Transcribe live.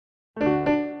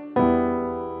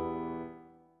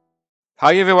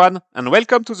Hi everyone, and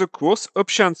welcome to the course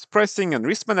Options, Pricing and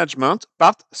Risk Management,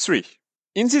 Part 3.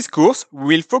 In this course,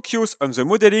 we will focus on the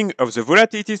modeling of the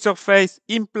volatility surface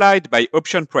implied by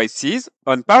option prices,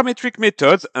 on parametric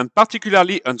methods, and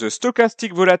particularly on the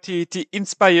stochastic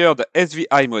volatility-inspired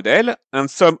SVI model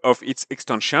and some of its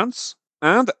extensions,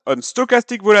 and on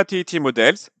stochastic volatility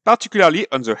models, particularly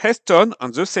on the Heston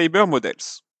and the SABR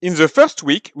models. In the first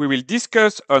week, we will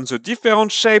discuss on the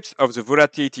different shapes of the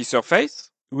volatility surface.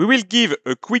 We will give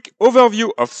a quick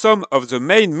overview of some of the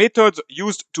main methods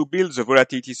used to build the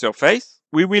volatility surface.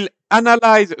 We will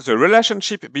analyze the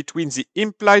relationship between the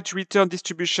implied return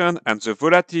distribution and the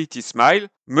volatility smile,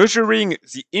 measuring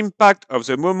the impact of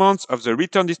the moments of the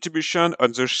return distribution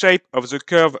on the shape of the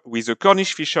curve with the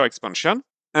Cornish-Fisher expansion,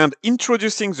 and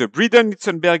introducing the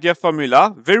Breeden-Litzenberger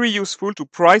formula, very useful to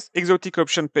price exotic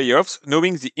option payoffs,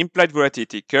 knowing the implied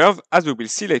volatility curve, as we will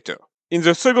see later. In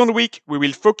the second week, we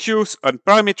will focus on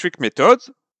parametric methods,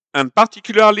 and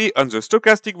particularly on the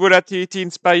stochastic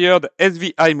volatility-inspired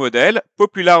SVI model,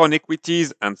 popular on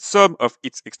equities and some of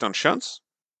its extensions.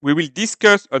 We will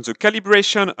discuss on the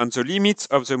calibration and the limits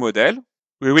of the model.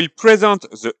 We will present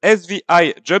the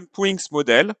SVI-JW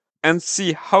model and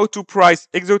see how to price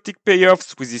exotic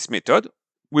payoffs with this method.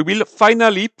 We will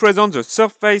finally present the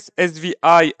surface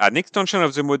SVI, an extension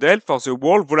of the model for the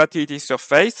whole volatility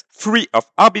surface, free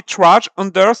of arbitrage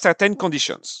under certain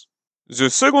conditions. The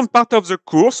second part of the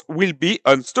course will be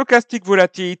on stochastic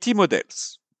volatility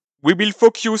models. We will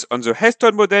focus on the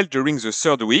Heston model during the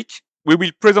third week. We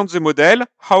will present the model,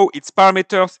 how its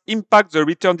parameters impact the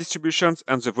return distributions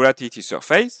and the volatility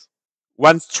surface.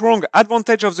 One strong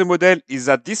advantage of the model is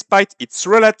that despite its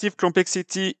relative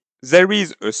complexity, there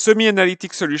is a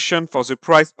semi-analytic solution for the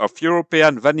price of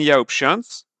European vanilla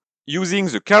options, using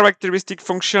the characteristic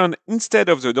function instead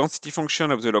of the density function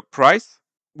of the log price,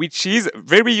 which is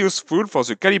very useful for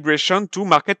the calibration to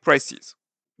market prices.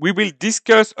 We will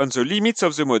discuss on the limits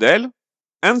of the model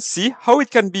and see how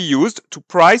it can be used to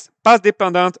price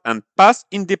path-dependent and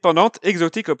path-independent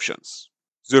exotic options.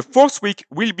 The fourth week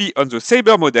will be on the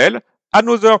SABR model,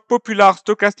 another popular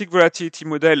stochastic volatility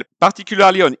model,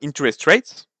 particularly on interest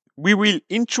rates. We will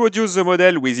introduce the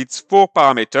model with its 4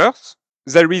 parameters.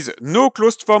 There is no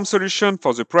closed-form solution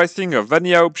for the pricing of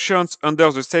vanilla options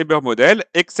under the SABR model,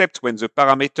 except when the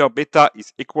parameter beta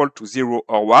is equal to 0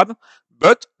 or 1,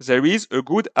 but there is a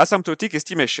good asymptotic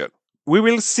estimation. We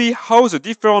will see how the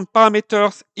different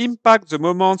parameters impact the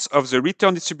moments of the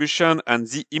return distribution and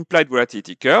the implied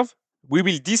volatility curve. We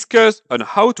will discuss on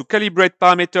how to calibrate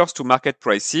parameters to market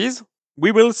prices.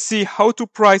 We will see how to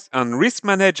price and risk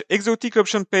manage exotic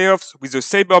option payoffs with the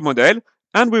SABR model,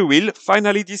 and we will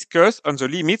finally discuss on the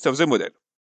limits of the model.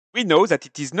 We know that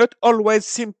it is not always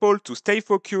simple to stay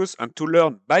focused and to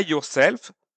learn by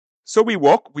yourself, so we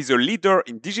work with a leader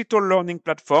in digital learning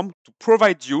platform to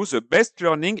provide you the best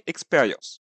learning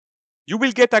experience. You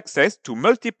will get access to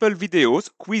multiple videos,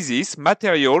 quizzes,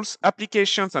 materials,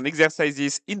 applications and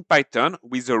exercises in Python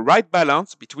with the right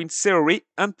balance between theory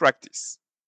and practice.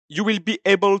 You will be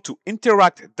able to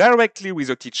interact directly with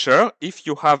the teacher if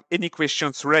you have any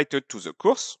questions related to the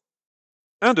course.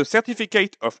 And a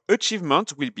certificate of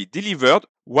achievement will be delivered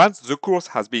once the course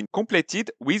has been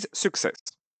completed with success.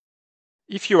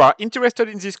 If you are interested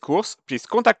in this course, please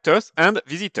contact us and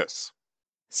visit us.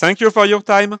 Thank you for your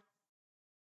time.